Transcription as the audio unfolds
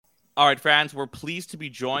All right, fans, we're pleased to be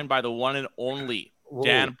joined by the one and only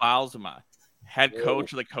Dan Bylsma, head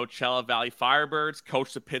coach of the Coachella Valley Firebirds,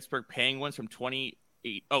 coached the Pittsburgh Penguins from 2008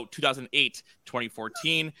 to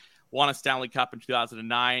 2014, won a Stanley Cup in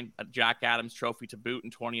 2009, a Jack Adams Trophy to boot in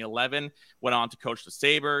 2011, went on to coach the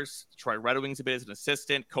Sabres, Detroit Red Wings a bit as an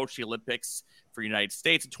assistant, coached the Olympics for the United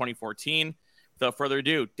States in 2014. Without further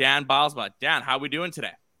ado, Dan Bylsma. Dan, how are we doing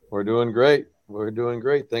today? We're doing great.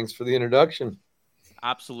 Thanks for the introduction.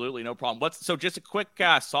 Absolutely, no problem. So just a quick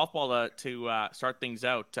softball to start things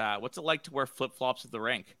out. What's it like to wear flip-flops at the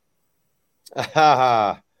rink?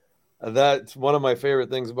 That's one of my favorite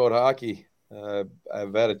things about hockey.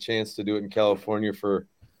 I've had a chance to do it in California for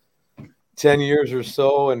 10 years or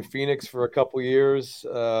so, and Phoenix for a couple years.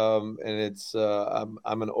 And it's I'm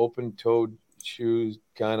an open-toed shoes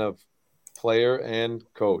kind of player and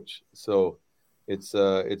coach. So it's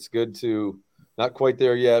good to, not quite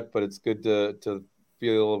there yet, but it's good to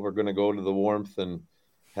feel we're going to go to the warmth and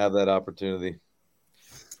have that opportunity.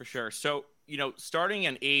 For sure. So, starting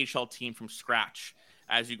an AHL team from scratch,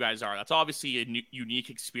 as you guys are, that's obviously a unique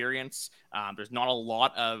experience. There's not a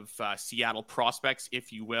lot of Seattle prospects,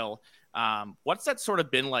 if you will. What's that sort of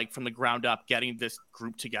been like from the ground up, getting this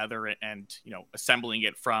group together and assembling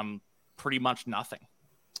it from pretty much nothing?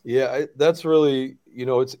 Yeah, that's really,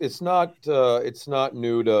 it's not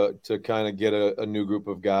new to kind of get a new group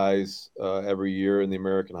of guys every year in the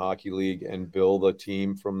American Hockey League and build a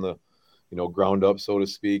team from the, ground up, so to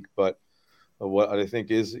speak. But what I think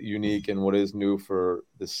is unique and what is new for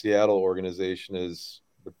the Seattle organization is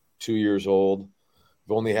we're 2 years old.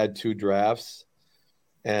 We've only had 2 drafts,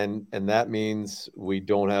 and that means we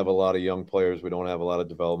don't have a lot of young players. We don't have a lot of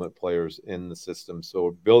development players in the system.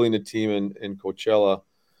 So building a team in Coachella,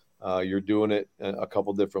 you're doing it a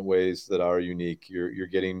couple different ways that are unique. You're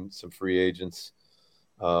getting some free agents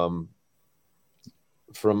from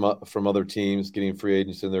other teams, getting free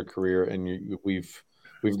agents in their career, and we've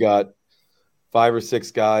got 5 or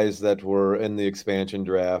 6 guys that were in the expansion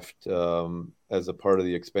draft as a part of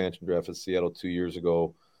the expansion draft at Seattle 2 years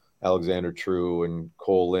ago. Alexander True and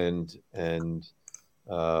Cole Lind and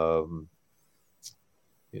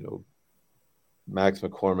Max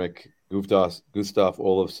McCormick, Gustav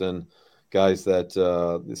Olofsson, guys that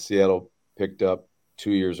the Seattle picked up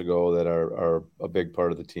 2 years ago that are a big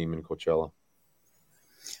part of the team in Coachella.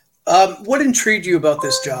 What intrigued you about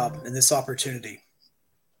this job and this opportunity?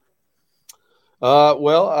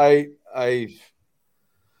 Well, I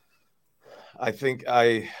think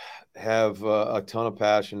I have a ton of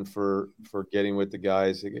passion for getting with the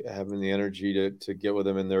guys, having the energy to get with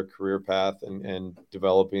them in their career path and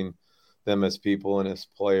developing them as people and as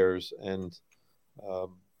players. And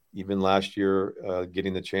even last year,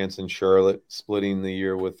 getting the chance in Charlotte, splitting the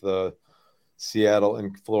year with Seattle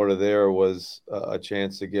and Florida, there was a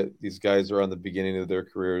chance to get these guys are on the beginning of their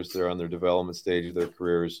careers. They're on their development stage of their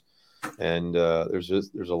careers. And there's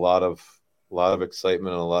a lot of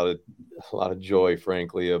excitement and a lot of joy,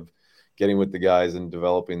 frankly, of getting with the guys and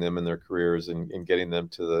developing them in their careers and getting them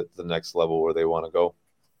to the next level where they want to go.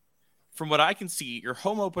 From what I can see, your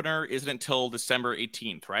home opener isn't until December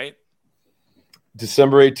 18th, right?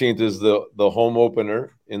 December 18th is the home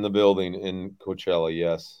opener in the building in Coachella,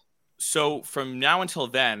 yes. So from now until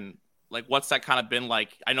then, like, what's that kind of been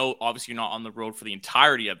like? I know obviously you're not on the road for the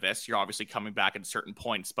entirety of this. You're obviously coming back at certain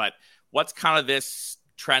points, but what's kind of this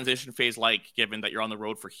transition phase like, given that you're on the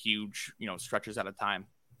road for huge, stretches at a time?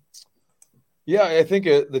 Yeah, I think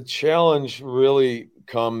the challenge really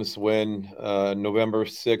comes when November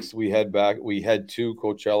 6th we head back. We head to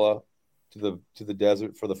Coachella, to the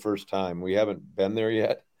desert for the first time. We haven't been there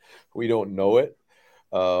yet. We don't know it.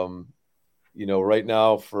 Right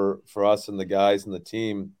now for us and the guys and the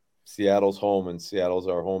team, Seattle's home and Seattle's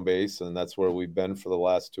our home base, and that's where we've been for the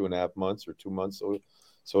last 2.5 months or 2 months,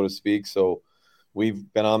 so to speak. So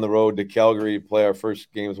we've been on the road to Calgary to play our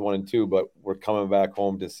first games 1 and 2, but we're coming back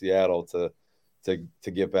home to Seattle to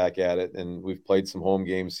get back at it. And we've played some home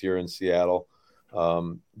games here in Seattle.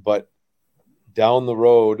 But down the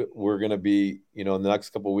road, we're going to be, in the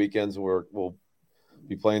next couple of weekends, we'll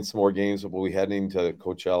be playing some more games. We'll be heading to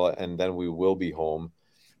Coachella, and then we will be home.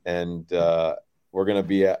 And we're going to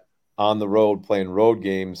be on the road playing road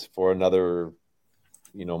games for another,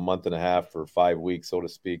 month and a half or 5 weeks, so to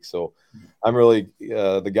speak. So I'm really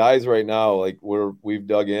the guys right now, like we've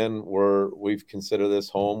dug in, we've considered this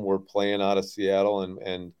home. We're playing out of Seattle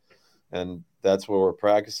and that's where we're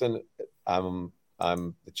practicing. The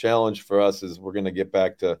challenge for us is we're going to get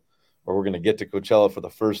to Coachella for the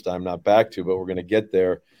first time, not back to, but we're going to get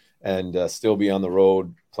there and still be on the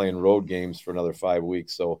road playing road games for another 5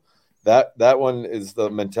 weeks. So that one is the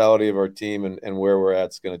mentality of our team, and where we're at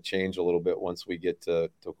is going to change a little bit once we get to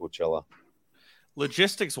Coachella.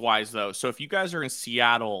 Logistics wise, though, so if you guys are in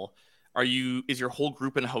Seattle, is your whole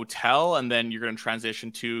group in a hotel, and then you're going to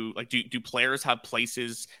transition to, like, do players have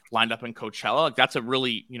places lined up in Coachella? Like, that's a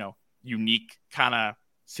really, unique kind of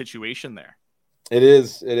situation there. It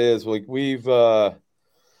is. Like, we've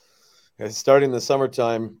starting the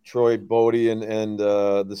summertime, Troy Bodie and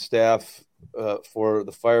the staff for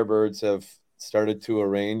the Firebirds have started to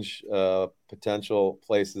arrange potential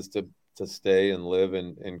places to stay and live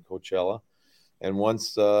in Coachella. And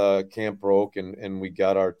once camp broke and we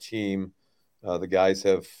got our team, the guys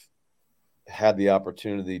have had the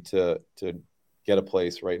opportunity to get a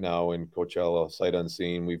place right now in Coachella, sight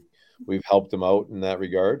unseen. We've helped them out in that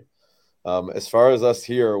regard. As far as us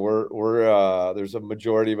here, we're there's a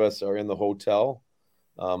majority of us are in the hotel,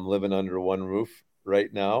 living under one roof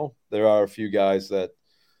right now. There are a few guys that,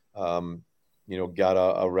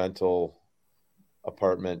 got a rental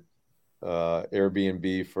apartment,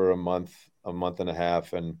 Airbnb for a month and a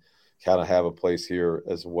half, and kind of have a place here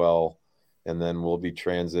as well. And then we'll be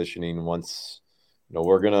transitioning once,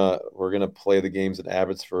 we're gonna play the games in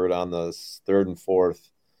Abbotsford on the 3rd and 4th.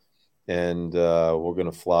 And we're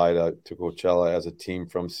going to fly to Coachella as a team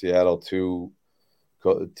from Seattle to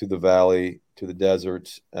the valley, to the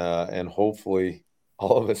desert, and hopefully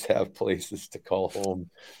all of us have places to call home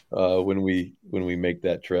when we make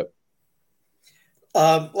that trip.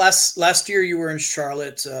 Last year you were in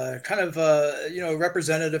Charlotte, kind of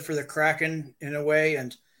representative for the Kraken in a way,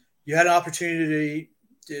 and you had an opportunity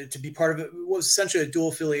to be part of it. It was essentially a dual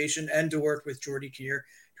affiliation and to work with Jordy Kinnear.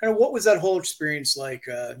 Kind of what was that whole experience like,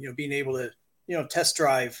 being able to, test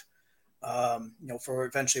drive, for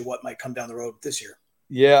eventually what might come down the road this year?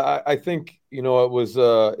 Yeah, I think, it was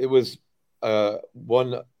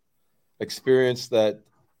one experience that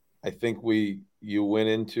I think you went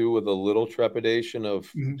into with a little trepidation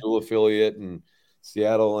of dual affiliate and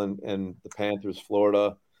Seattle and the Panthers,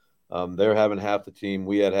 Florida. They're having half the team.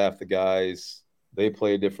 We had half the guys. They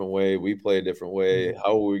play a different way. We play a different way.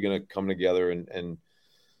 How are we going to come together and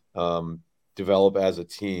develop as a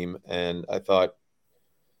team? And I thought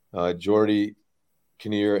Jordy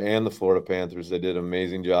Kinnear and the Florida Panthers, they did an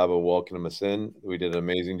amazing job of welcoming us in. We did an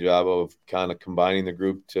amazing job of kind of combining the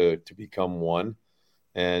group to become one.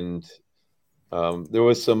 And there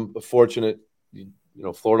was some fortunate,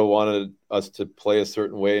 Florida wanted us to play a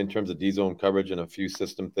certain way in terms of D-zone coverage and a few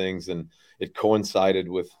system things, and it coincided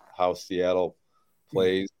with how Seattle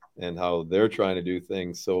plays and how they're trying to do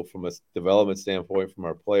things. So from a development standpoint, from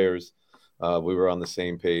our players, we were on the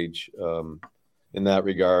same page in that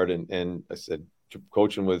regard. And I said,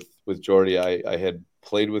 coaching with Jordy, I had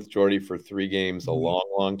played with Jordy for 3 games a long,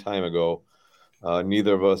 long time ago.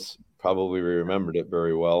 Neither of us probably remembered it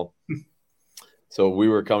very well. So we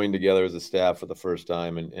were coming together as a staff for the first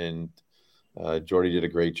time, and Jordy did a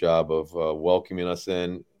great job of welcoming us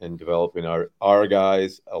in and developing our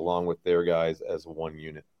guys along with their guys as one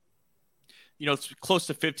unit. It's close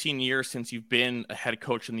to 15 years since you've been a head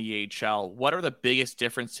coach in the AHL. What are the biggest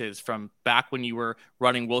differences from back when you were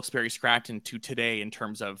running Wilkes-Barre Scranton to today in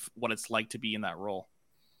terms of what it's like to be in that role?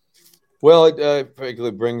 Well, it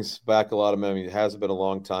frankly brings back a lot of memories. It hasn't been a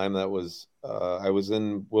long time. That was I was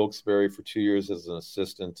in Wilkes-Barre for 2 years as an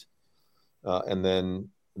assistant, and then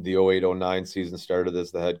the 08-09 season started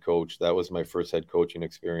as the head coach. That was my first head coaching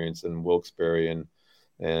experience in Wilkes-Barre,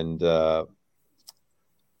 and I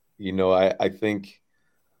think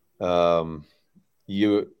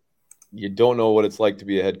you don't know what it's like to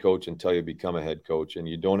be a head coach until you become a head coach, and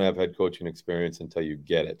you don't have head coaching experience until you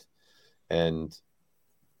get it. And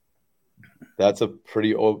that's a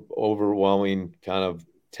pretty overwhelming kind of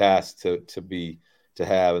task to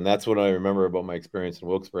have. And that's what I remember about my experience in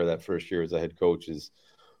Wilkes-Barre that first year as a head coach is,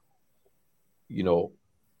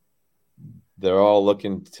 they're all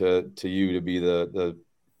looking to you to be the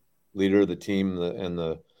leader of the team and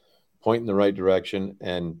the point in the right direction.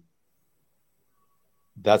 And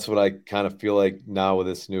that's what I kind of feel like now with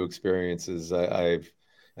this new experience is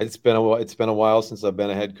it's been a while since I've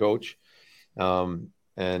been a head coach.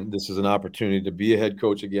 And this is an opportunity to be a head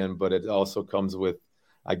coach again, but it also comes with,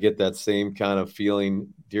 I get that same kind of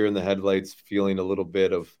feeling, deer in the headlights, feeling a little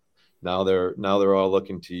bit of now they're all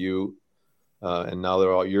looking to you. And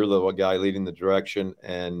now you're the guy leading the direction.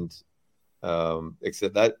 And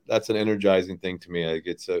except that's an energizing thing to me. Like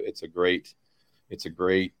it's a great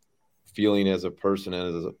feeling as a person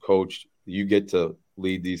and as a coach. You get to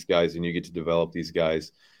lead these guys and you get to develop these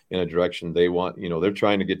guys in a direction they want. They're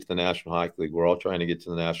trying to get to the National Hockey League. We're all trying to get to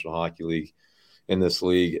the National Hockey League in this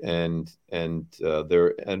league, and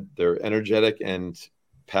they're energetic and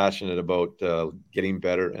passionate about getting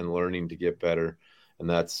better and learning to get better. And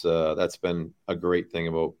that's been a great thing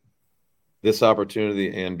about this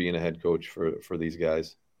opportunity and being a head coach for these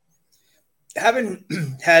guys. Having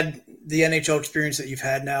had the NHL experience that you've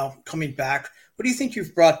had now, coming back, what do you think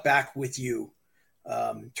you've brought back with you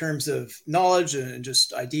in terms of knowledge and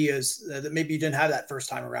just ideas that maybe you didn't have that first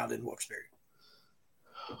time around in Wilkes-Barre?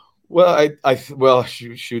 Well,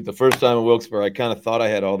 shoot, the first time in Wilkes-Barre, I kind of thought I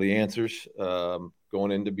had all the answers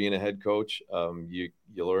going into being a head coach. You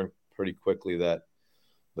learn pretty quickly that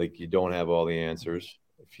like you don't have all the answers.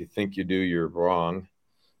 If you think you do, you're wrong.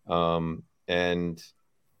 And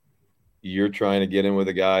you're trying to get in with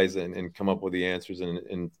the guys and come up with the answers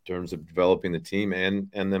in terms of developing the team and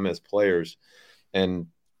them as players. And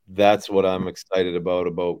that's what I'm excited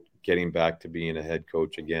about getting back to being a head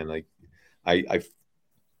coach again. Like I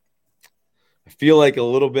feel like a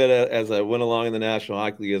little bit as I went along in the National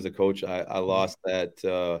Hockey League as a coach, I lost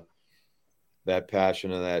that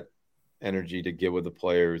passion and that energy to get with the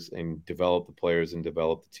players and develop the players and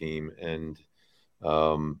develop the team. And,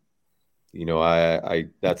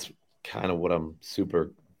 that's kind of what I'm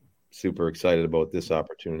super, super excited about this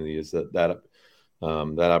opportunity is that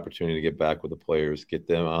opportunity to get back with the players, get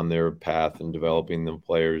them on their path and developing the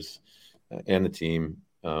players and the team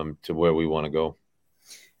to where we want to go.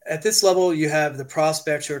 At this level, you have the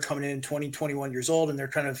prospects who are coming in 20, 21 years old, and they're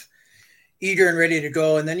kind of eager and ready to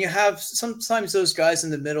go. And then you have sometimes those guys in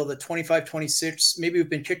the middle, the 25, 26, maybe have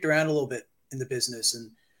been kicked around a little bit in the business, and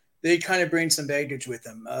they kind of bring some baggage with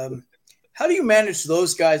them. How do you manage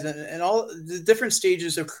those guys and all the different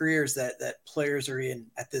stages of careers that players are in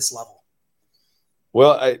at this level?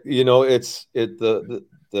 Well, the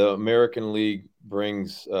American League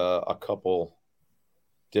brings a couple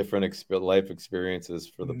different life experiences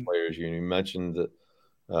for the players. You mentioned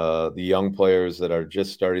the young players that are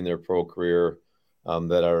just starting their pro career,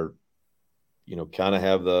 that are, kind of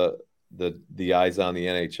have the eyes on the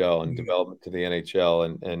NHL and development to the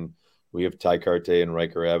NHL, and we have Ty Carte and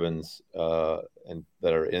Riker Evans, and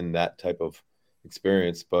that are in that type of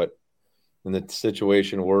experience. But in the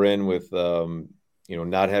situation we're in with,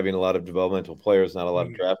 not having a lot of developmental players, not a lot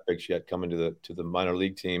of draft picks yet coming to the minor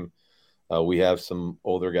league team, we have some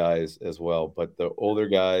older guys as well. But the older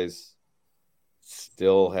guys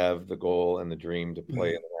still have the goal and the dream to play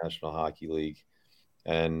in the National Hockey League,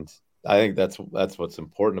 and I think that's what's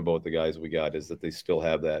important about the guys we got is that they still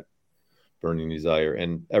have that burning desire,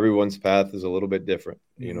 and everyone's path is a little bit different.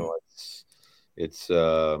 It's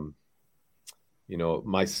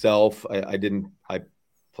myself, I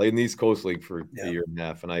played in the East Coast League for a year and a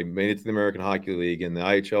half, and I made it to the American Hockey League and the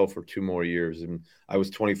IHL for 2 more years. And I was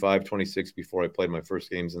 25, 26 before I played my first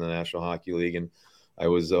games in the National Hockey League. And I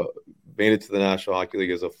was made it to the National Hockey League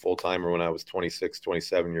as a full-timer when I was 26,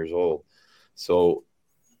 27 years old. So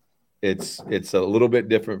it's a little bit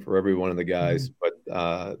different for every one of the guys. But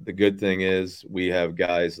the good thing is we have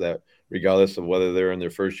guys that, regardless of whether they're in their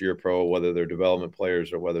first year pro, whether they're development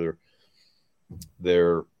players or whether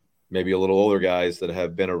they're maybe a little older guys that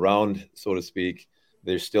have been around, so to speak,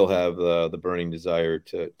 they still have the burning desire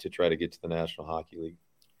to try to get to the National Hockey League.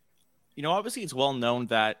 Obviously it's well known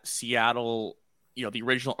that Seattle, the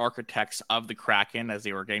original architects of the Kraken, as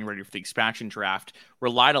they were getting ready for the expansion draft,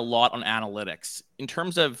 relied a lot on analytics. In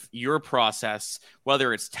terms of your process,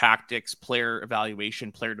 whether it's tactics, player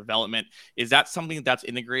evaluation, player development, is that something that's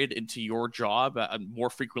integrated into your job more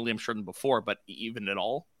frequently, I'm sure, than before, but even at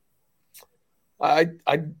all? I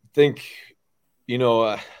think,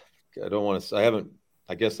 I don't want to,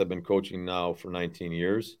 I guess I've been coaching now for 19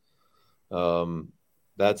 years.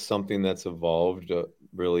 That's something that's evolved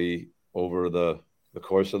really over the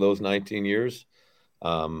course of those 19 years.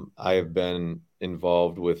 I have been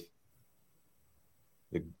involved with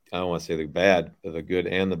I don't want to say the good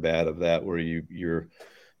and the bad of that, where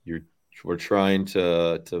we're trying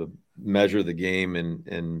to measure the game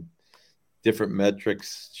and different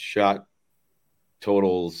metrics, shot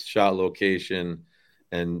totals, shot location,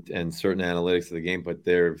 and certain analytics of the game, but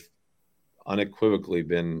they've unequivocally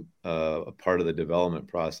been a part of the development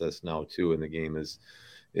process now too. In the game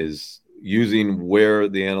is using where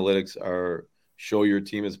the analytics are, show your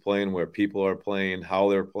team is playing, where people are playing, how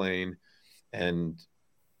they're playing, and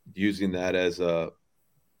using that as a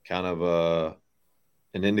kind of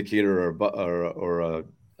an indicator or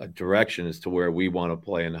a direction as to where we want to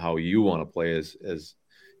play and how you want to play as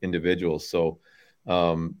individuals. So,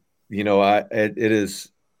 I've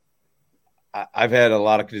had a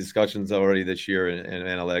lot of discussions already this year in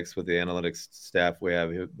analytics with the analytics staff we have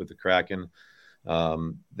with the Kraken.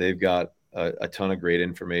 They've got a ton of great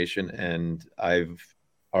information, and I've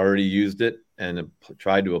already used it and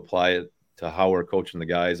tried to apply it how we're coaching the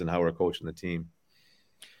guys and how we're coaching the team.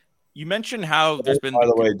 You mentioned how there's been. By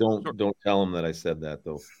the way, don't tell them that I said that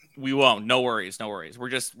though. We won't. No worries. We're on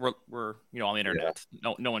the internet.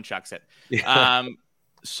 Yeah. No one checks it. Yeah.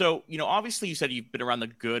 So obviously you said you've been around the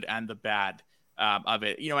good and the bad of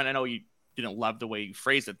it. And I know you didn't love the way you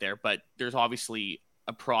phrased it there, but there's obviously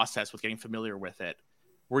a process with getting familiar with it.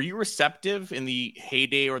 Were you receptive in the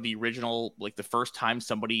heyday or the original, like the first time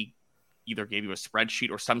somebody either gave you a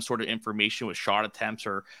spreadsheet or some sort of information with shot attempts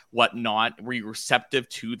or whatnot? Were you receptive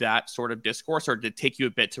to that sort of discourse, or did it take you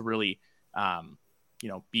a bit to really,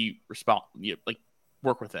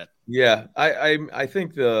 work with it? Yeah, I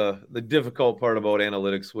think the difficult part about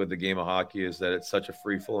analytics with the game of hockey is that it's such a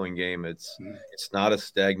free flowing game. It's not a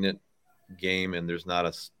stagnant game, and there's not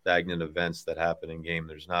a stagnant events that happen in game.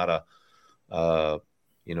 There's not a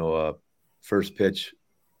first pitch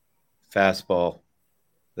fastball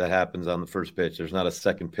that happens on the first pitch. There's not a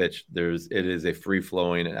second pitch. It is a free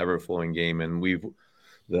flowing, ever flowing game. And the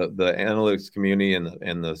analytics community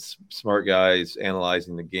and the smart guys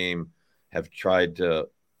analyzing the game we're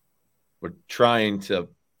trying to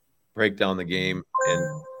break down the game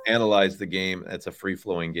and analyze the game. It's a free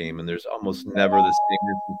flowing game. And there's almost never the same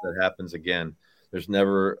instance that happens again. There's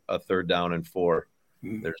never a 3rd down and 4.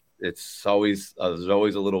 There's always a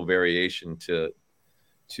little variation to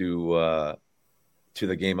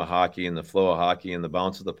the game of hockey and the flow of hockey and the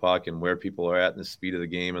bounce of the puck and where people are at and the speed of the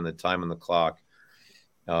game and the time on the clock.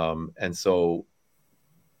 And so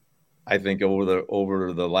I think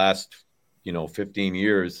over the last, 15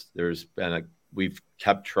 years, we've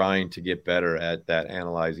kept trying to get better at that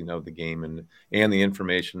analyzing of the game and the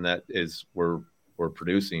information that we're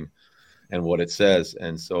producing and what it says.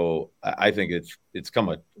 And so I think it's come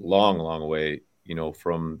a long, long way,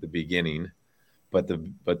 from the beginning, but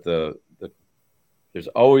there's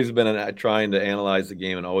always been trying to analyze the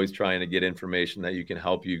game and always trying to get information that you can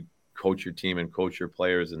help you coach your team and coach your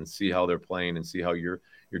players and see how they're playing and see how your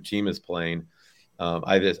team is playing.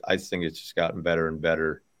 I think it's just gotten better and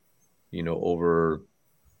better, over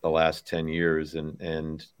the last 10 years.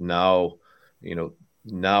 And now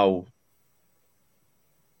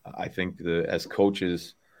I think as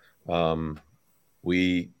coaches,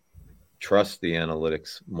 we trust the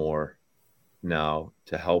analytics more now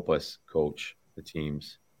to help us coach the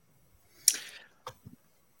teams.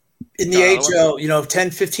 In the AHL,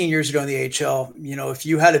 10, 15 years ago in the AHL, if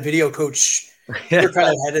you had a video coach, you're kind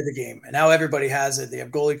of ahead of the game. And now everybody has it. They have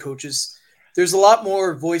goalie coaches. There's a lot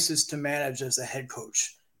more voices to manage as a head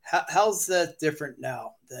coach. How's that different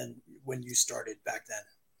now than when you started back then?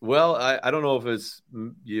 Well, I don't know if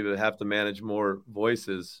you have to manage more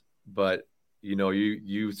voices, but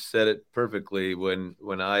you said it perfectly.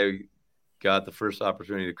 When I got the first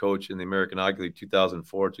opportunity to coach in the American Hockey League,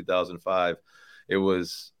 2004, 2005, it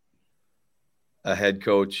was a head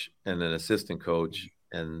coach and an assistant coach,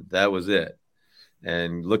 and that was it.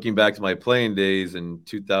 And looking back to my playing days in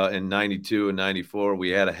 92 and 94, we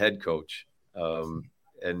had a head coach,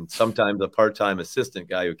 and sometimes a part-time assistant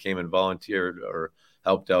guy who came and volunteered or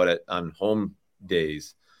helped out on home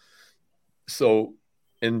days. So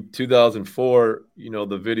in 2004,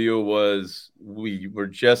 the video we were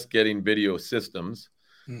just getting video systems,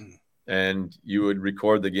 and you would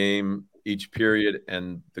record the game each period,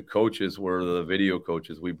 and the coaches were the video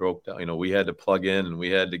coaches. We broke down, we had to plug in and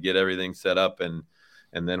we had to get everything set up, and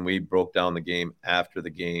then we broke down the game after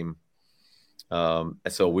the game.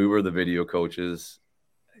 So we were the video coaches.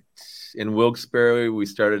 In Wilkes-Barre, we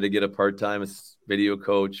started to get a part-time video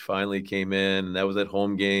coach, finally came in, and that was at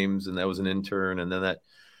home games, and that was an intern, and then that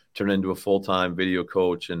turned into a full-time video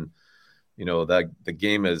coach. And that the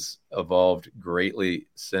game has evolved greatly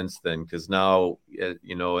since then, because now,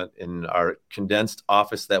 in our condensed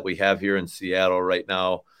office that we have here in Seattle right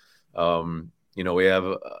now, we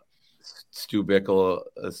have Stu Bickle,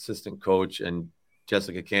 assistant coach, and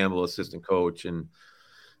Jessica Campbell, assistant coach, and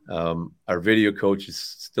our video coach is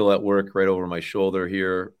still at work right over my shoulder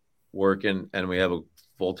here working, and we have a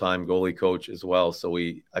full-time goalie coach as well. So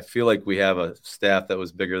I feel like we have a staff that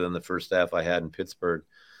was bigger than the first staff I had in Pittsburgh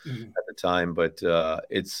at the time, but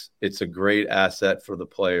it's a great asset for the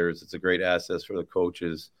players. It's a great asset for the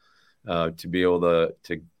coaches to be able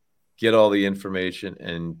to get all the information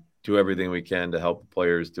and do everything we can to help the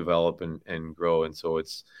players develop and grow. And so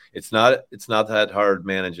it's not that hard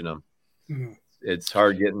managing them. Mm-hmm. It's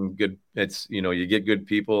hard getting good. You get good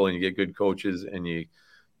people and you get good coaches and you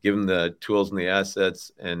give them the tools and the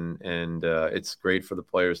assets, and it's great for the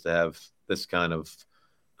players to have this kind of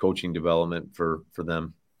coaching development for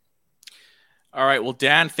them. All right. Well,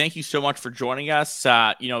 Dan, thank you so much for joining us.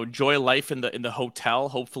 Enjoy life in the hotel.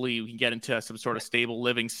 Hopefully we can get into some sort of stable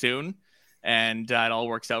living soon. and it all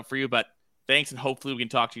works out for you. But thanks, and hopefully we can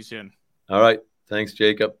talk to you soon. All right. Thanks,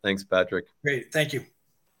 Jacob. Thanks, Patrick. Great. Thank you.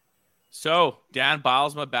 So, Dan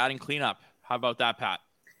Bylsma batting cleanup. How about that, Pat?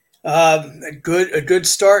 A good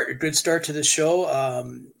start to the show.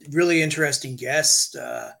 Really interesting guest.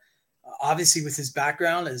 Obviously, with his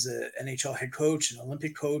background as an NHL head coach, an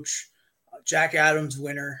Olympic coach, Jack Adams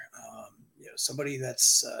winner, somebody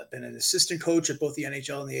that's been an assistant coach at both the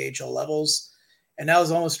NHL and the AHL levels, and now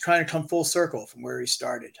is almost trying to come full circle from where he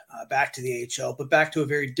started, back to the AHL, but back to a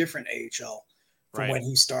very different AHL from when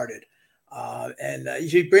he started. And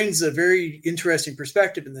he brings a very interesting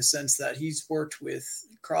perspective in the sense that he's worked with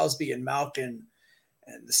Crosby and Malkin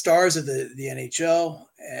and the stars of the NHL,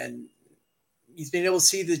 and he's been able to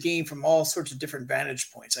see the game from all sorts of different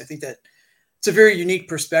vantage points. I think that it's a very unique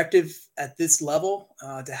perspective at this level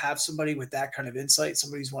to have somebody with that kind of insight.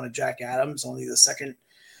 Somebody who's won a Jack Adams, only the second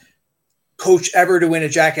coach ever to win a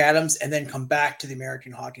Jack Adams and then come back to the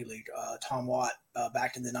American Hockey League. Tom Watt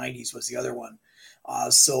back in the 90s was the other one.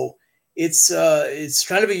 So it's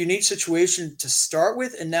kind of a unique situation to start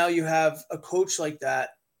with. And now you have a coach like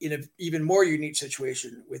that in an even more unique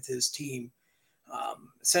situation with his team,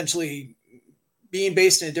 essentially being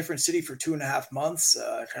based in a different city for 2.5 months,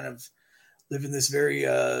 kind of living this very,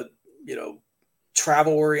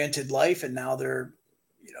 travel oriented life. And now they're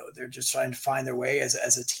just trying to find their way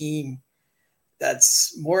as a team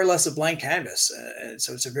that's more or less a blank canvas. And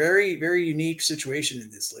so it's a very, very unique situation in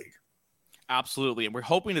this league. Absolutely. And we're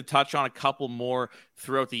hoping to touch on a couple more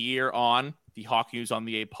throughout the year on the Hockey News on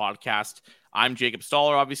the A podcast. I'm Jacob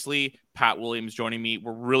Stoller, obviously. Pat Williams joining me.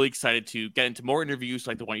 We're really excited to get into more interviews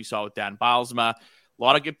like the one you saw with Dan Bylsma. A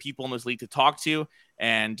lot of good people in this league to talk to.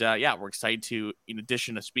 And we're excited to, in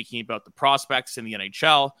addition to speaking about the prospects in the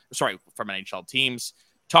from NHL teams,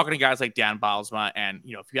 talking to guys like Dan Bylsma. And,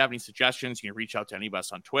 if you have any suggestions, you can reach out to any of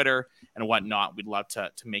us on Twitter and whatnot. We'd love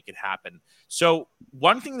to make it happen. So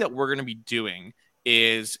one thing that we're going to be doing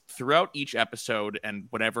is throughout each episode and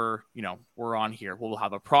whatever, we're on here, we'll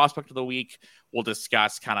have a prospect of the week. We'll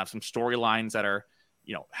discuss kind of some storylines that are,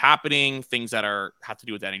 happening, things that have to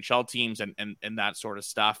do with NHL teams and that sort of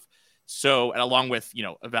stuff. So, and along with,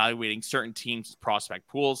 evaluating certain teams' prospect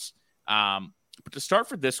pools. But to start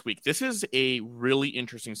for this week, this is a really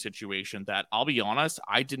interesting situation that, I'll be honest,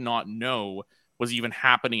 I did not know was even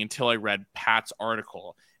happening until I read Pat's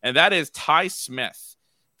article. And that is Ty Smith,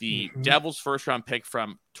 the Devils' first-round pick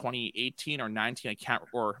from 2018 or 19,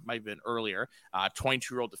 might have been earlier,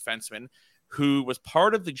 22-year-old defenseman who was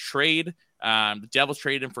part of the trade. The Devils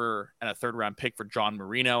traded him for a third-round pick for John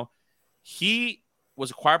Marino. He was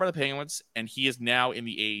acquired by the Penguins, and he is now in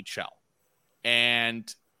the AHL.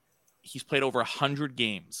 And he's played over 100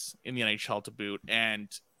 games in the NHL to boot, and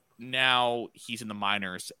now he's in the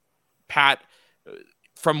minors. Pat,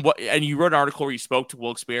 and you wrote an article where you spoke to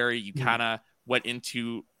Wilkes-Barre. You kind of went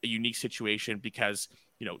into a unique situation because,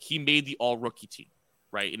 he made the all-rookie team,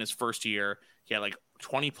 right, in his first year. He had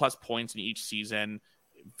 20-plus points in each season,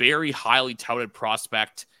 very highly touted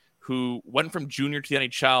prospect who went from junior to the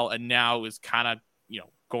NHL and now is kind of,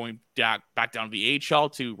 going back down to the AHL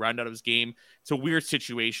to round out his game. It's a weird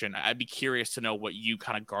situation. I'd be curious to know what you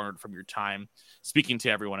kind of garnered from your time speaking to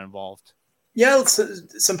everyone involved. Yeah, it's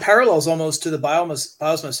some parallels almost to the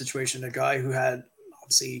Bylsma situation. A guy who had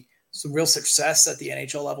obviously some real success at the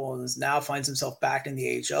NHL level and now finds himself back in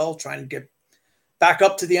the AHL, trying to get back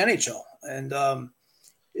up to the NHL. And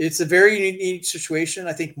it's a very unique situation.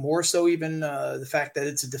 I think more so even the fact that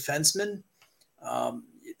it's a defenseman.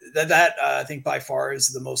 That I think by far is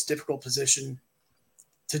the most difficult position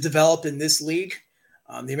to develop in this league.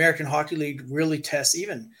 The American Hockey League really tests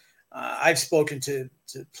even. I've spoken to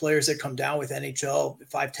players that come down with NHL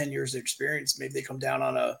 5-10 years of experience. Maybe they come down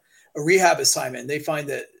on a rehab assignment. And they find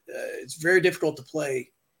that it's very difficult to play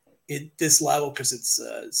at this level because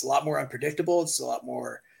it's a lot more unpredictable. It's a lot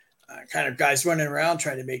more kind of guys running around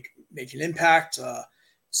trying to make an impact.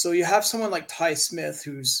 So you have someone like Ty Smith,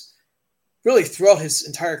 who's really throughout his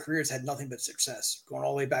entire career has had nothing but success, going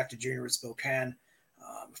all the way back to junior with Spokane,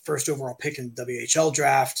 first overall pick in the WHL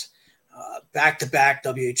draft, back-to-back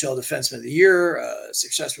WHL Defenseman of the Year,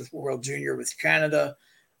 success with World Junior with Canada.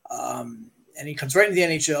 And he comes right into the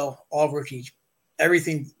NHL, all rookie.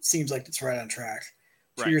 Everything seems like it's right on track.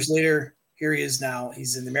 2 years later, here he is now.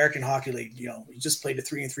 He's in the American Hockey League. He just played a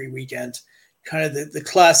 3-3 weekend, kind of the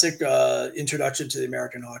classic introduction to the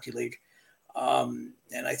American Hockey League. And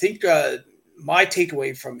I think my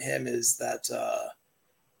takeaway from him is that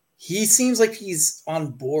he seems like he's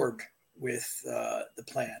on board with the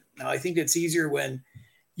plan. Now, I think it's easier when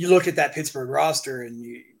you look at that Pittsburgh roster and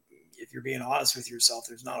if you're being honest with yourself,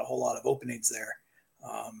 there's not a whole lot of openings there.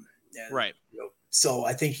 And, right. So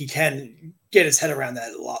I think he can get his head around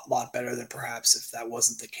that a lot better than perhaps if that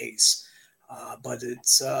wasn't the case. But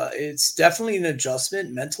it's definitely an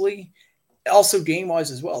adjustment mentally, also game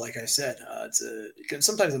wise as well. Like I said, it's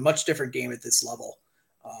sometimes a much different game at this level.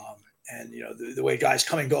 And the way guys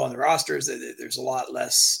come and go on the rosters, there's a lot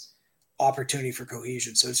less opportunity for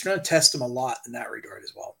cohesion. So it's going to test him a lot in that regard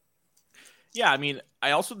as well. Yeah, I mean,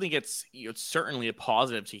 I also think it's certainly a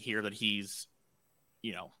positive to hear that he's,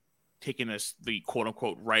 taking this the quote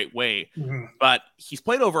unquote right way. Mm-hmm. But he's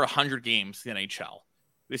played over 100 games in the NHL.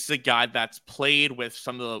 This is a guy that's played with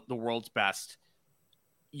some of the world's best.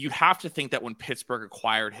 You'd have to think that when Pittsburgh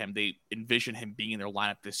acquired him, they envisioned him being in their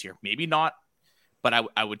lineup this year. Maybe not, but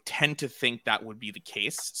I would tend to think that would be the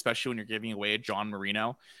case, especially when you're giving away a John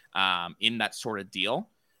Marino in that sort of deal.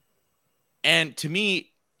 And to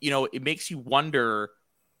me, it makes you wonder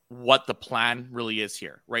what the plan really is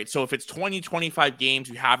here, right? So if it's 20, 25 games,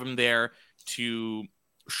 you have him there to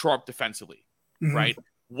shore up defensively, mm-hmm. right?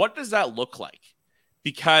 What does that look like?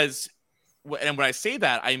 Because, and when I say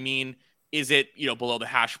that, I mean, is it, below the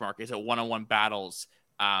hash mark? Is it one-on-one battles?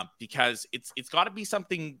 Because it's got to be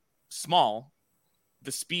something small.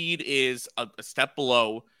 The speed is a step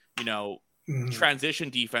below, mm-hmm. transition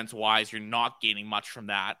defense-wise, you're not gaining much from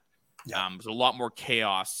that. Yeah. There's a lot more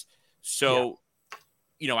chaos. So,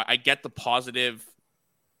 I get the positive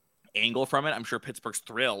angle from it. I'm sure Pittsburgh's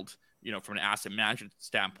thrilled, from an asset management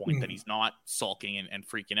standpoint mm-hmm. that he's not sulking and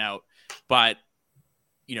freaking out. But,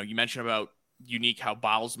 you mentioned about unique how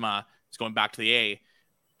Bylsma is going back to the A.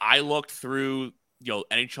 I looked through,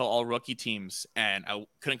 NHL all-rookie teams, and I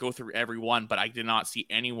couldn't go through every one, but I did not see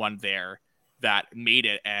anyone there that made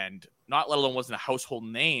it, and not let alone wasn't a household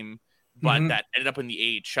name, but mm-hmm. that ended up in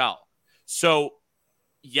the AHL. So,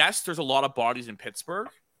 yes, there's a lot of bodies in Pittsburgh,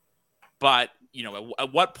 but,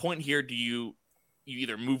 at what point here do you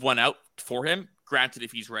either move one out for him? Granted,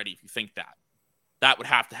 if he's ready, if you think that would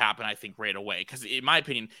have to happen, I think, right away. Because in my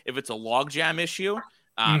opinion, if it's a logjam issue,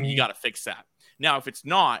 mm-hmm. you got to fix that. Now, if it's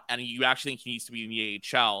not, and you actually think he needs to be in the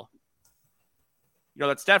AHL,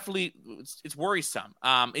 that's definitely, it's worrisome.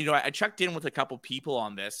 I checked in with a couple people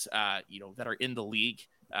on this, that are in the league,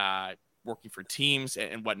 working for teams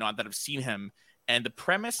and whatnot that have seen him. And the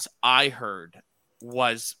premise I heard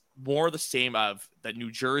was more the same of that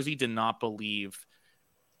New Jersey did not believe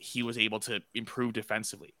he was able to improve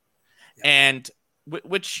defensively. Yeah. And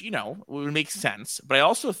which, would make sense. But I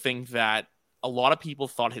also think that a lot of people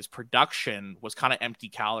thought his production was kind of empty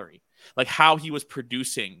calorie. Like how he was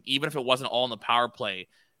producing, even if it wasn't all in the power play,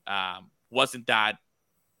 wasn't that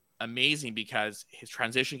amazing because his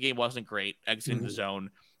transition game wasn't great, exiting mm-hmm. the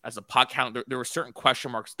zone. As a puck count, there were certain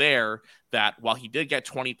question marks there that while he did get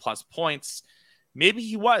 20 plus points, maybe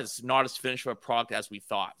he was not as finished of a product as we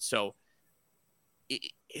thought. So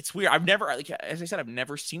it's weird. As I said, I've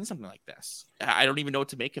never seen something like this. I don't even know what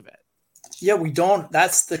to make of it. Yeah, we don't.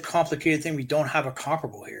 That's the complicated thing. We don't have a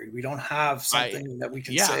comparable here. We don't have something that we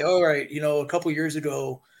can say, all right, a couple of years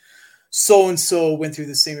ago, so-and-so went through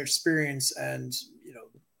the same experience. And,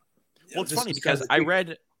 well, it's funny because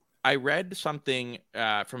I read something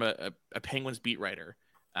from a Penguins beat writer,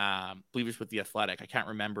 I believe it was with The Athletic. I can't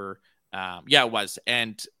remember. It was.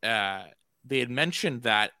 And they had mentioned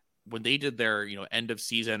that when they did their, end of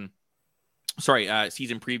season,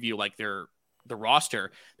 season preview, like the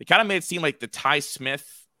roster, they kind of made it seem like the Ty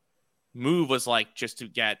Smith move was like just to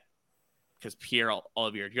get, because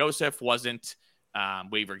Pierre-Olivier Joseph wasn't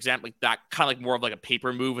waiver exempt, like that kind of like more of like a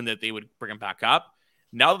paper move, and that they would bring him back up.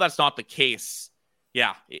 Now that that's not the case,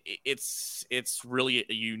 it's really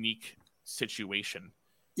a unique situation.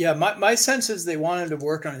 Yeah, my sense is they wanted to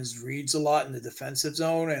work on his reads a lot in the defensive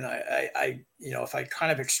zone, and I if I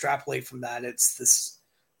kind of extrapolate from that, it's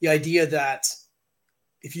the idea that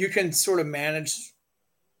if you can sort of manage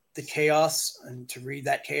the chaos and to read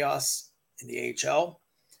that chaos in the AHL,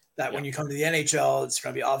 that when you come to the NHL, it's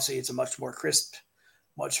going to be obviously it's a much more crisp,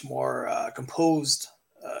 much more composed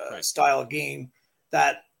style of game.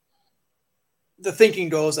 That the thinking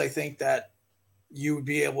goes, I think that you would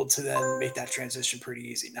be able to then make that transition pretty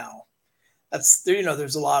easy. Now, that's there.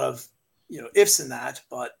 There's a lot of ifs in that,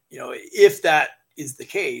 but if that is the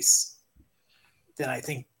case, then I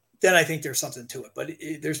think there's something to it. But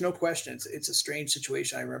there's no question. It's a strange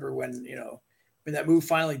situation. I remember when that move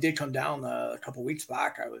finally did come down a couple of weeks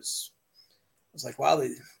back. I was like, wow,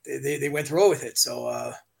 they went through with it.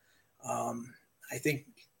 So I think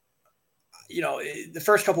the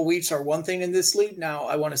first couple of weeks are one thing in this league. Now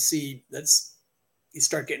I want to see you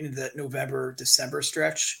start getting into that November, December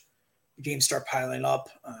stretch. The games start piling up.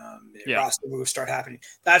 Roster moves start happening.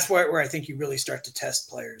 That's where I think you really start to test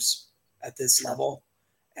players at this level.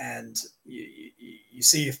 and you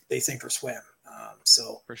see if they sink or swim.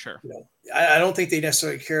 So for sure, I don't think they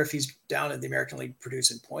necessarily care if he's down in the American League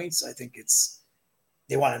producing points. I think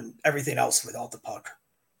they want everything else without the puck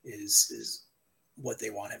is what they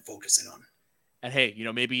want him focusing on. And hey,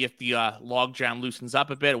 maybe if the logjam loosens up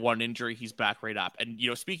a bit, one injury, he's back right up. And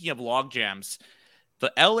speaking of logjams,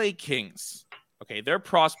 the LA Kings, okay, their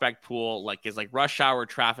prospect pool is like rush hour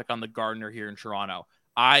traffic on the Gardiner here in Toronto.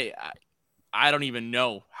 I don't even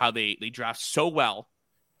know how they draft so well,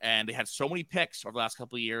 and they had so many picks over the last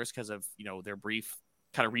couple of years because of their brief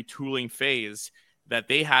kind of retooling phase, that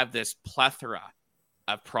they have this plethora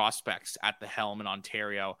of prospects at the helm in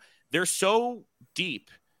Ontario. They're so deep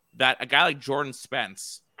that a guy like Jordan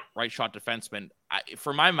Spence, right shot defenseman,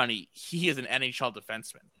 for my money, he is an NHL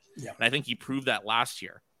defenseman. Yeah. And I think he proved that last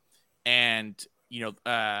year. And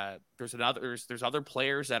there's other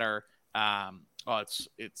players that are it's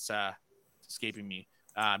escaping me.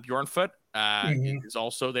 Bjornfoot is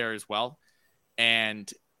also there as well.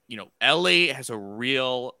 And LA has a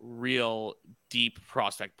real deep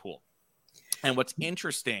prospect pool. And what's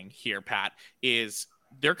interesting here, Pat, is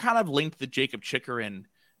they're kind of linked to the Jacob Chikrin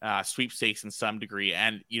sweepstakes in some degree.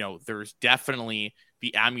 And, there's definitely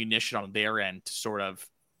the ammunition on their end to sort of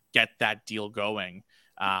get that deal going.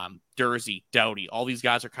 Dursey, Doughty, all these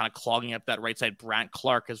guys are kind of clogging up that right side. Brant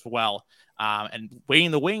Clark as well. And waiting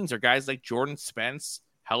in the wings are guys like Jordan Spence,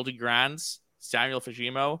 Heldy Grands, Samuel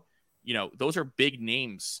Fujimo. Those are big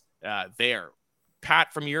names there.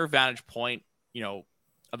 Pat, from your vantage point,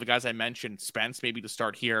 of the guys I mentioned, Spence, maybe to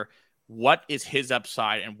start here, what is his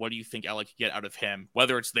upside and what do you think LA could get out of him,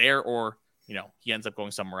 whether it's there or, he ends up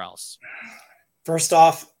going somewhere else? First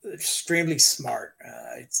off, extremely smart.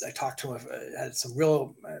 I talked to him, had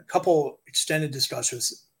a couple extended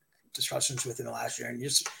discussions with him last year. And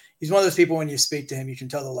he's one of those people, when you speak to him, you can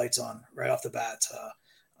tell the light's on right off the bat.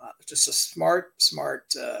 Just a smart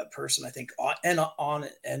person, I think, on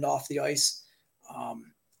and off the ice.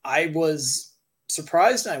 I was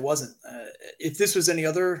surprised, and I wasn't. If this was any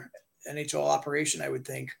other NHL operation, I would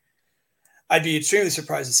think I'd be extremely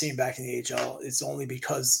surprised to see him back in the AHL. It's only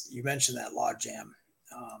because you mentioned that logjam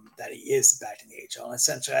that he is back in the AHL. And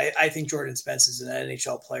essentially, I think Jordan Spence is an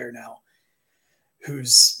NHL player now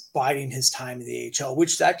who's biding his time in the AHL,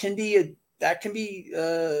 which that can be a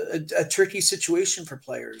tricky situation for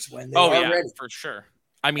players when they are ready. For sure.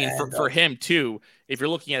 I mean, for him too, if you're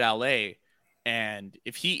looking at LA and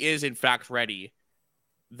if he is in fact ready,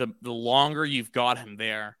 the longer you've got him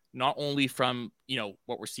there, not only from,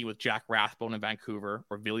 what we're seeing with Jack Rathbone in Vancouver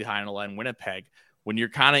or Ville Heinola in Winnipeg, when you're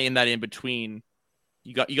kind of in that in between,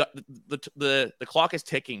 you got the clock is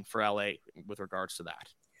ticking for LA with regards to that.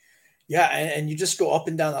 Yeah, and you just go up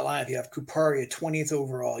and down that line. You have Kupari at 20th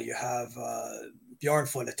overall. You have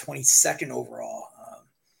Bjornfoot at 22nd overall.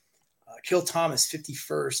 Kill Thomas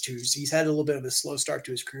 51st, he's had a little bit of a slow start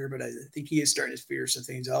to his career, but I think he is starting to figure some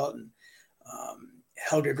things out. And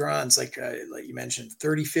Helge Grans, like you mentioned,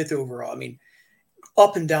 35th overall. I mean,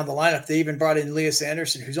 up and down the lineup. They even brought in Elias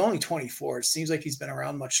Anderson, who's only 24. It seems like he's been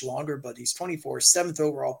around much longer, but he's 24, 7th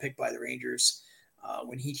overall pick by the Rangers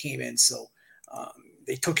when he came in. So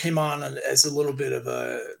they took him on as a little bit of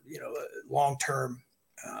a long-term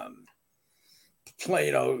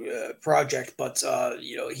project, but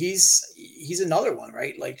he's another one,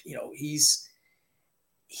 right?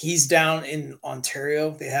 He's down in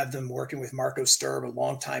Ontario. They have them working with Marco Sturb, a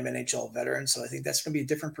longtime NHL veteran. So I think that's going to be a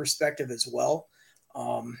different perspective as well.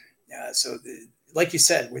 Like you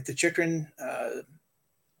said, with the Chikrin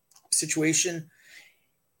situation,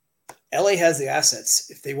 LA has the assets.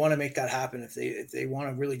 If they want to make that happen, if they want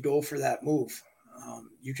to really go for that move,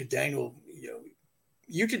 you could dangle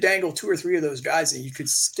 2 or 3 of those guys, and you could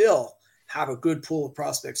still have a good pool of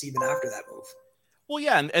prospects even after that move. Well,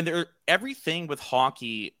 yeah, and everything with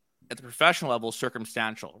hockey at the professional level is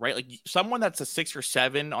circumstantial, right? Like someone that's a 6 or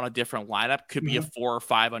 7 on a different lineup could be a 4 or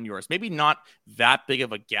 5 on yours. Maybe not that big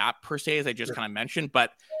of a gap per se, as I just kind of mentioned,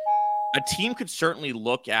 but a team could certainly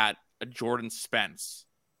look at a Jordan Spence,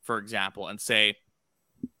 for example, and say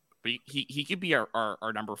he could be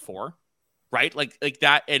our number 4, right? Like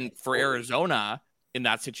that. And for Arizona in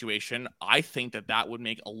that situation, I think that would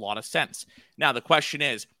make a lot of sense. Now, the question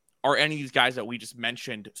is, are any of these guys that we just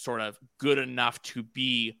mentioned sort of good enough to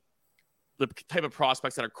be the type of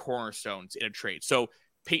prospects that are cornerstones in a trade? So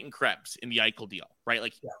Peyton Krebs in the Eichel deal,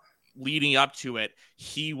 right? Leading up to it,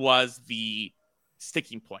 he was the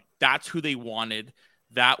sticking point. That's who they wanted.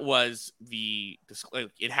 That was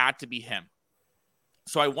it had to be him.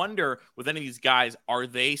 So I wonder with any of these guys, are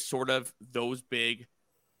they sort of those big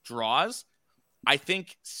draws? I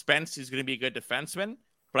think Spence is going to be a good defenseman.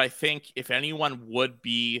 But I think if anyone would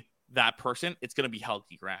be that person, it's going to be Helge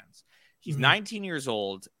Grans. He's 19 years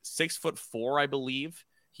old, 6'4", I believe.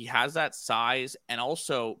 He has that size, and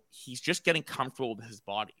also he's just getting comfortable with his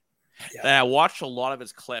body. Yeah. And I watched a lot of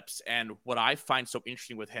his clips, and what I find so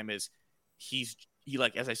interesting with him is he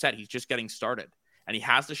like, as I said, he's just getting started, and he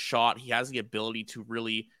has the shot. He has the ability to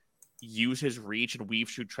really use his reach and weave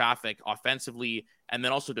through traffic offensively, and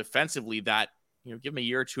then also defensively. That, give him a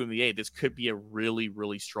year or two in the A, this could be a really,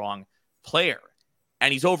 really strong player.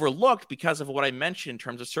 And he's overlooked because of what I mentioned in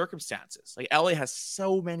terms of circumstances. Like, LA has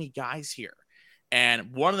so many guys here,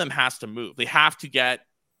 and one of them has to move. They have to get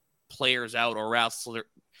players out, or else they're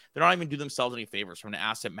not even doing themselves any favors from an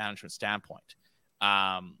asset management standpoint.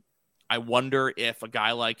 I wonder if a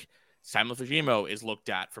guy like Simon Fujimo is looked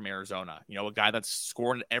at from Arizona. A guy that's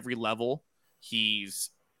scored at every level. He's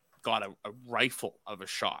got a rifle of a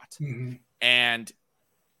shot. And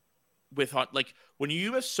with, like, when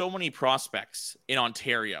you have so many prospects in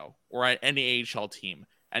Ontario or at any AHL team,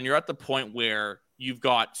 and you're at the point where you've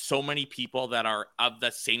got so many people that are of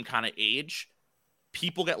the same kind of age,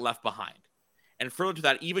 people get left behind. And further to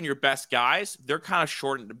that, even your best guys, they're kind of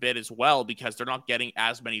shortened a bit as well, because they're not getting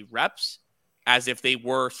as many reps as if they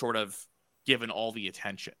were sort of given all the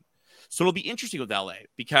attention. So it'll be interesting with LA,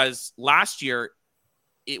 because last year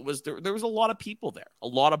there was a lot of people there, a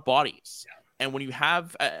lot of bodies. Yeah. And when you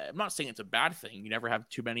have, I'm not saying it's a bad thing, you never have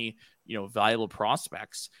too many, valuable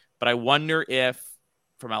prospects, but I wonder if,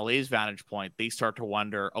 from LA's vantage point, they start to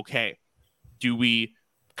wonder, okay, do we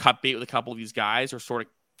cut bait with a couple of these guys, or sort of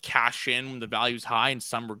cash in when the value's high in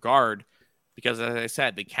some regard? Because, as I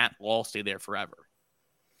said, they can't all stay there forever.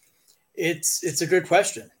 It's a good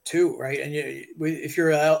question too, right? And if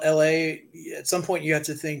you're LA, at some point you have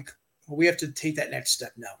to think, well, we have to take that next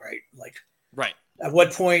step now, right? Like, right. At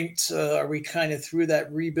what point are we kind of through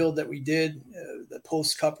that rebuild that we did, the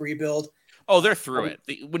post-Cup rebuild? Oh, they're through it.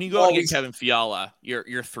 When you go and get Kevin Fiala, you're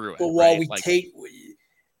through it. But while we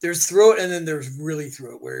there's through it, and then there's really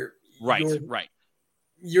through it, where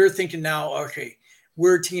you're thinking now, okay,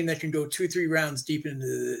 we're a team that can go 2-3 rounds deep into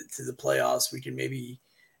the playoffs. We can maybe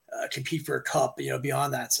compete for a cup,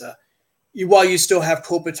 beyond that. So while you still have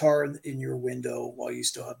Kopitar in your window, while you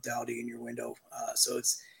still have Doughty in your window. So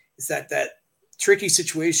it's that tricky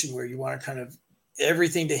situation where you want to kind of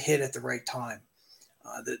everything to hit at the right time.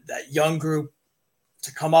 That young group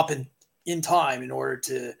to come up in time in order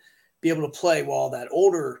to be able to play, while that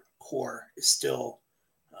older core is still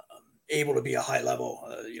able to be a high level,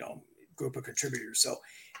 group of contributors. So,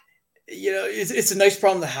 it's a nice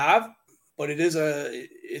problem to have, but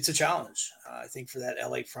it's a challenge, I think, for that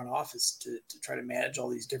LA front office to try to manage all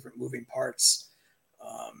these different moving parts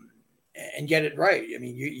and get it right. I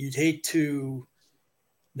mean, you'd hate to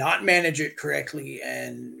not manage it correctly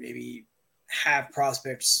and maybe have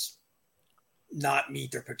prospects not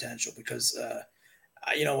meet their potential, because,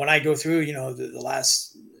 when I go through, the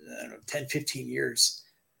last 10, 15 years,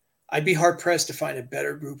 I'd be hard pressed to find a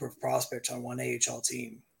better group of prospects on one AHL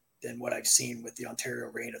team than what I've seen with the Ontario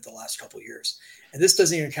Reign of the last couple of years. And this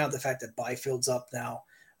doesn't even count the fact that Byfield's up now.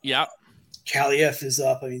 Yeah. Kaliev is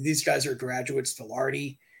up. I mean, these guys are graduates,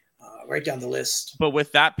 Velarde, right down the list. But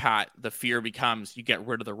with that, Pat, the fear becomes you get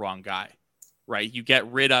rid of the wrong guy, right? You get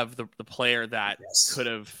rid of the player that could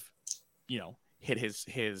have, hit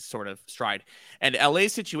his sort of stride. And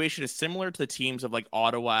LA's situation is similar to the teams of like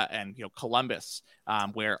Ottawa and, Columbus,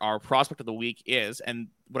 where our prospect of the week is. And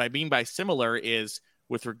what I mean by similar is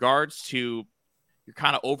with regards to, you're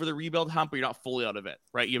kind of over the rebuild hump, but you're not fully out of it,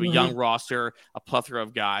 right? You have a young roster, a plethora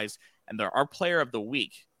of guys, and our player of the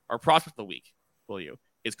week, our prospect of the week,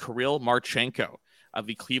 is Kirill Marchenko of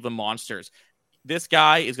the Cleveland Monsters. This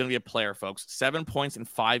guy is going to be a player, folks. 7 points in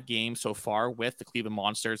 5 games so far with the Cleveland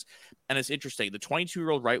Monsters. And it's interesting. The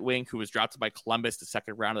 22-year-old right wing who was drafted by Columbus the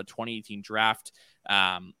second round of the 2018 draft,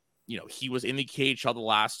 he was in the KHL the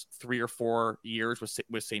last 3 or 4 years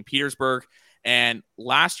with St. Petersburg. And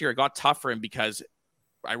last year it got tough for him because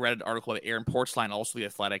I read an article by Aaron Portzline, also The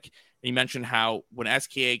Athletic. And he mentioned how when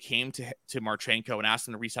SKA came to Marchenko and asked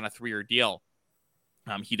him to re-sign a 3-year deal,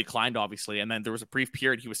 he declined, obviously. And then there was a brief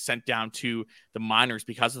period he was sent down to the minors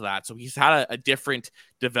because of that. So he's had a different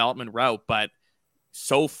development route. But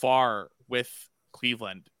so far with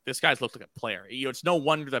Cleveland, this guy's looked like a player. It's no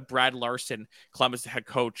wonder that Brad Larson, Columbus head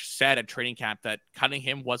coach, said at training camp that cutting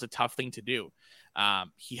him was a tough thing to do.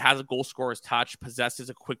 He has a goal scorer's touch, possesses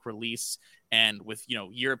a quick release, and with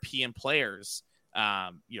European players,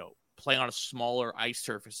 playing on a smaller ice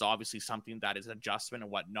surface is obviously something that is an adjustment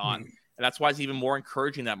and whatnot. And that's why it's even more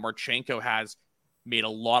encouraging that Marchenko has made a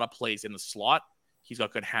lot of plays in the slot. He's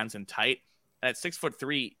got good hands and tight. And at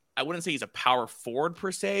 6'3", I wouldn't say he's a power forward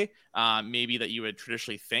per se, maybe that you would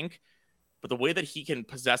traditionally think, but the way that he can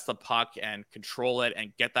possess the puck and control it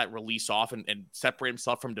and get that release off and separate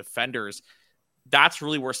himself from defenders, that's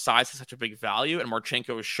really where size is such a big value. And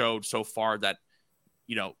Marchenko has showed so far that,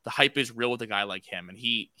 the hype is real with a guy like him, and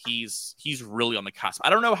he's really on the cusp. I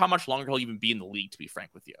don't know how much longer he'll even be in the league, to be frank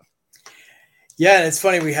with you. Yeah, and it's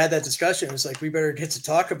funny, we had that discussion. It was like, we better get to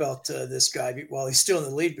talk about this guy while he's still in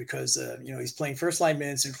the league, because he's playing first line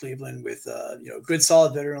minutes in Cleveland with good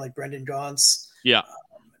solid veteran like Brendan Gaunce. Yeah.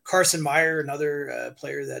 Carson Meyer, another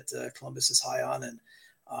player that Columbus is high on, and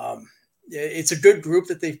it's a good group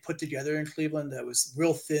that they've put together in Cleveland that was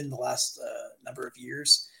real thin the last number of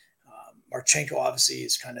years. Marchenko obviously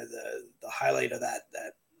is kind of the highlight of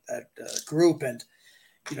that group, and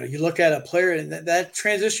you look at a player and that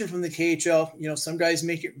transition from the KHL. Some guys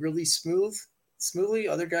make it really smoothly.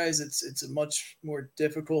 Other guys, it's a much more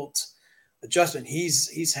difficult adjustment.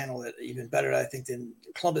 He's handled it even better, I think, than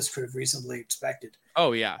Columbus could have reasonably expected.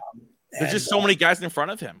 Oh yeah, there's just so many guys in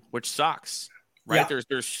front of him, which sucks, right? Yeah.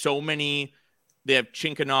 There's so many. They have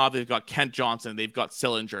Chinkanov, they've got Kent Johnson, they've got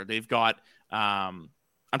Sillinger, they've got.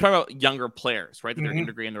 I'm talking about younger players, right? That they're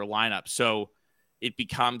integrating their lineup. So it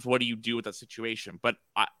becomes, what do you do with that situation? But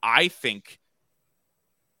I think,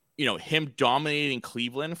 him dominating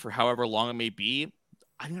Cleveland for however long it may be,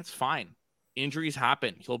 I think that's fine. Injuries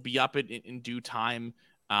happen. He'll be up in due time,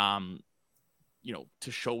 to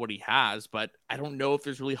show what he has. But I don't know if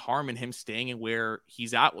there's really harm in him staying in where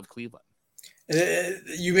he's at with Cleveland.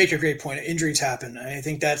 You make a great point. Injuries happen. I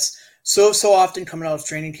think that's so often coming out of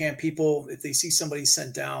training camp. People, if they see somebody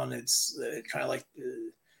sent down, it's kind of like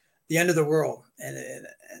the end of the world. And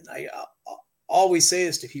I always say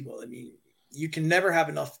this to people. I mean, you can never have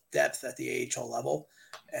enough depth at the AHL level,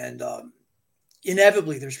 and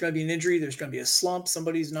inevitably there's going to be an injury. There's going to be a slump.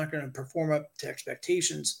 Somebody's not going to perform up to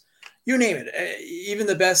expectations. You name it. Even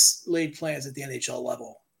the best laid plans at the NHL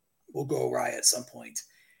level will go awry at some point.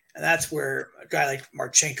 And that's where a guy like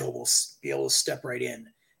Marchenko will be able to step right in,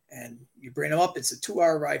 and you bring him up. It's a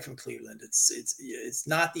 2-hour ride from Cleveland. It's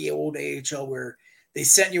not the old AHL where they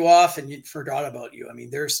sent you off and you forgot about you. I mean,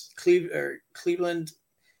 there's Cleveland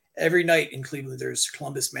every night in Cleveland. There's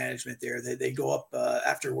Columbus management there. They go up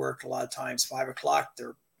after work a lot of times, 5:00.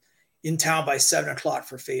 They're in town by 7:00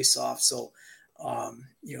 for face-off. So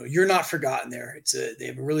you're not forgotten there. They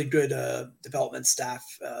have a really good development staff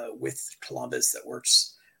with Columbus that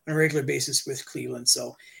works on a regular basis with Cleveland.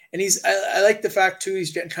 So, and I like the fact too,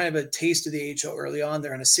 he's getting kind of a taste of the AHL early on.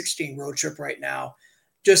 They're on a 16 road trip right now,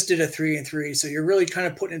 just did a 3-3. So you're really kind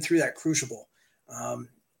of putting him through that crucible,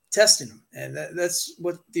 testing him. And that's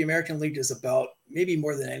what the American League is about. Maybe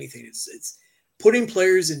more than anything, it's putting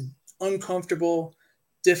players in uncomfortable,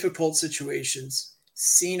 difficult situations,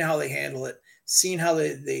 seeing how they handle it, seeing how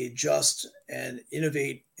they adjust and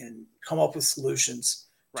innovate and come up with solutions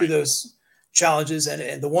to those challenges,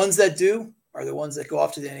 and the ones that do are the ones that go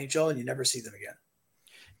off to the NHL and you never see them again.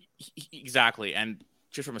 Exactly. And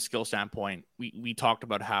just from a skill standpoint, we talked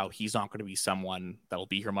about how he's not going to be someone that will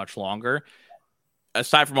be here much longer.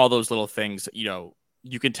 Aside from all those little things, you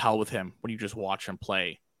can tell with him when you just watch him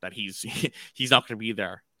play that he's not going to be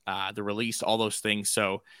there. The release, all those things.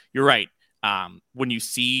 So you're right. When you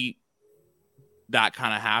see that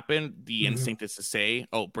kind of happen, the instinct is to say,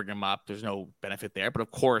 oh, bring him up. There's no benefit there. But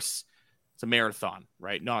of course, it's a marathon,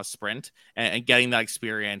 right? Not a sprint. And getting that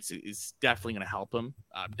experience is definitely going to help him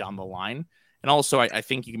down the line. And also, I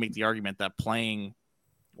think you can make the argument that playing,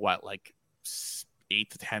 8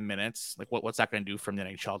 to 10 minutes, what's that going to do from the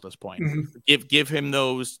NHL at this point? Give him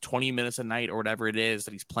those 20 minutes a night or whatever it is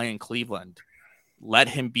that he's playing in Cleveland. Let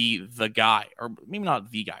him be the guy, or maybe not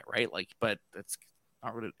the guy, right? But that's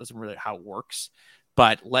not really, doesn't really how it works.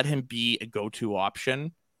 But let him be a go-to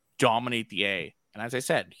option, dominate the A. And as I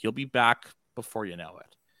said, he'll be back before you know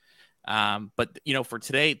it. But, for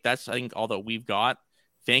today, that's, I think, all that we've got.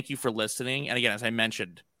 Thank you for listening. And again, as I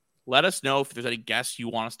mentioned, let us know if there's any guests you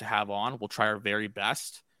want us to have on. We'll try our very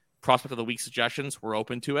best. Prospect of the week suggestions, we're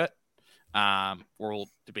open to it. Or we'll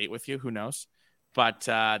debate with you. Who knows? But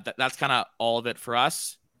that's kind of all of it for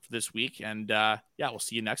us for this week. And, we'll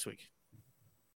see you next week.